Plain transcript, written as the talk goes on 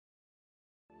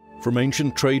From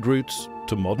ancient trade routes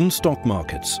to modern stock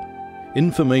markets,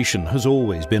 information has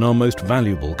always been our most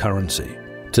valuable currency.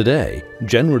 Today,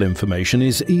 general information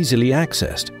is easily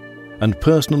accessed and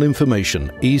personal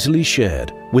information easily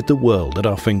shared with the world at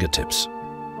our fingertips.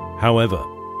 However,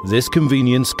 this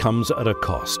convenience comes at a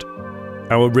cost.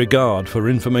 Our regard for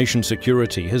information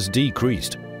security has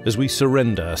decreased as we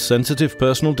surrender sensitive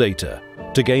personal data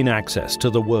to gain access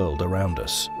to the world around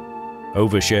us.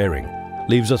 Oversharing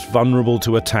leaves us vulnerable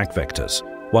to attack vectors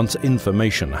once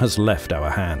information has left our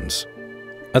hands.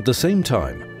 At the same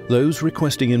time, those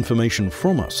requesting information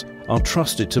from us are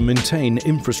trusted to maintain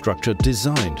infrastructure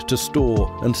designed to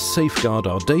store and safeguard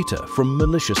our data from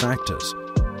malicious actors,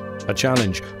 a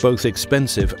challenge both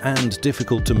expensive and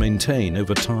difficult to maintain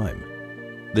over time.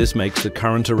 This makes the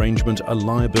current arrangement a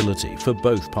liability for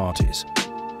both parties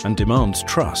and demands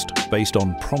trust based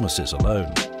on promises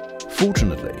alone.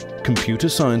 Fortunately, computer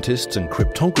scientists and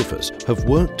cryptographers have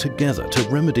worked together to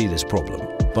remedy this problem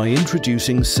by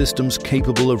introducing systems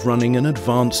capable of running an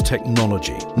advanced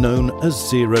technology known as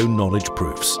zero-knowledge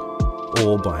proofs,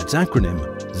 or by its acronym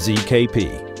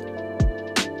ZKP.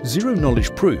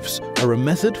 Zero-knowledge proofs are a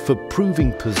method for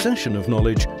proving possession of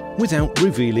knowledge without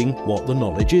revealing what the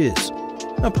knowledge is,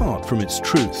 apart from its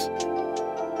truth.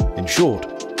 In short,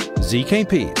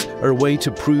 ZKPs are a way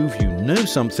to prove you know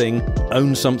something,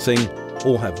 own something,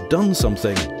 or have done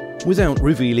something without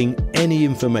revealing any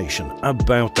information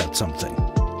about that something.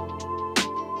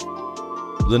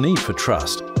 The need for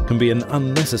trust can be an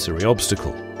unnecessary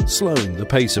obstacle, slowing the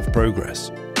pace of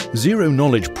progress.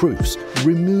 Zero-knowledge proofs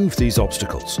remove these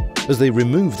obstacles, as they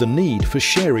remove the need for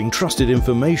sharing trusted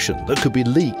information that could be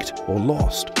leaked or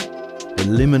lost,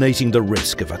 eliminating the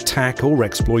risk of attack or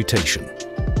exploitation.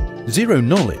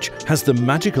 Zero-knowledge has the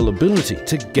magical ability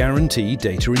to guarantee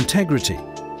data integrity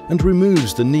and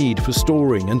removes the need for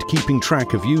storing and keeping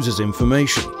track of users'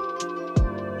 information,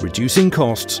 reducing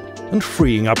costs and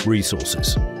freeing up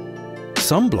resources.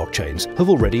 Some blockchains have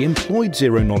already employed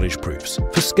zero-knowledge proofs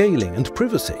for scaling and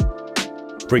privacy.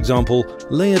 For example,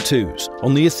 Layer 2s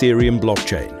on the Ethereum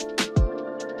blockchain.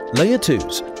 Layer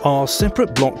 2s are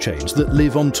separate blockchains that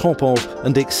live on top of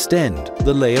and extend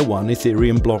the Layer 1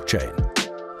 Ethereum blockchain.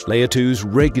 Layer 2s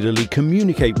regularly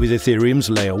communicate with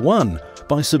Ethereum's Layer 1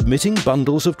 by submitting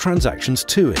bundles of transactions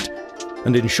to it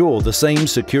and ensure the same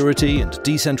security and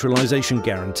decentralization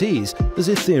guarantees as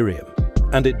Ethereum.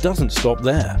 And it doesn't stop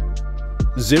there.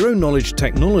 Zero-knowledge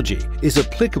technology is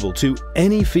applicable to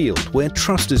any field where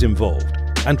trust is involved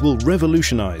and will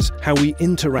revolutionize how we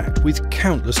interact with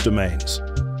countless domains.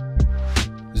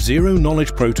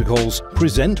 Zero-knowledge protocols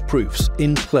present proofs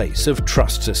in place of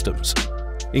trust systems,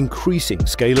 increasing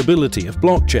scalability of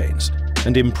blockchains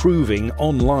and improving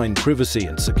online privacy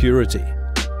and security.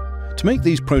 To make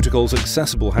these protocols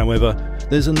accessible, however,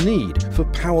 there's a need for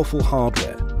powerful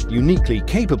hardware, uniquely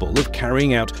capable of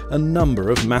carrying out a number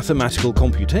of mathematical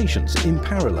computations in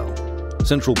parallel.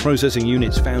 Central processing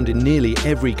units found in nearly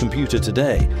every computer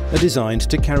today are designed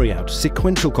to carry out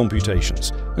sequential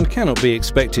computations and cannot be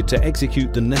expected to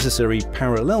execute the necessary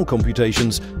parallel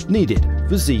computations needed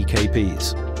for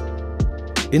ZKPs.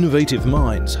 Innovative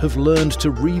minds have learned to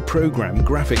reprogram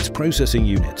graphics processing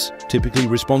units, typically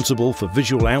responsible for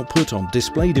visual output on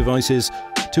display devices,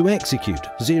 to execute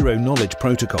zero-knowledge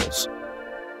protocols.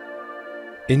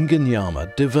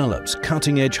 Inganyama develops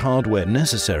cutting-edge hardware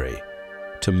necessary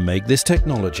to make this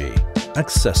technology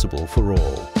accessible for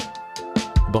all.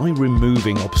 By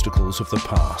removing obstacles of the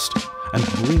past and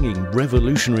bringing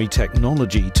revolutionary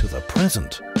technology to the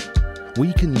present,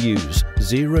 we can use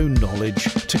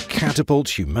zero-knowledge to catapult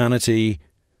humanity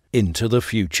into the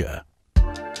future.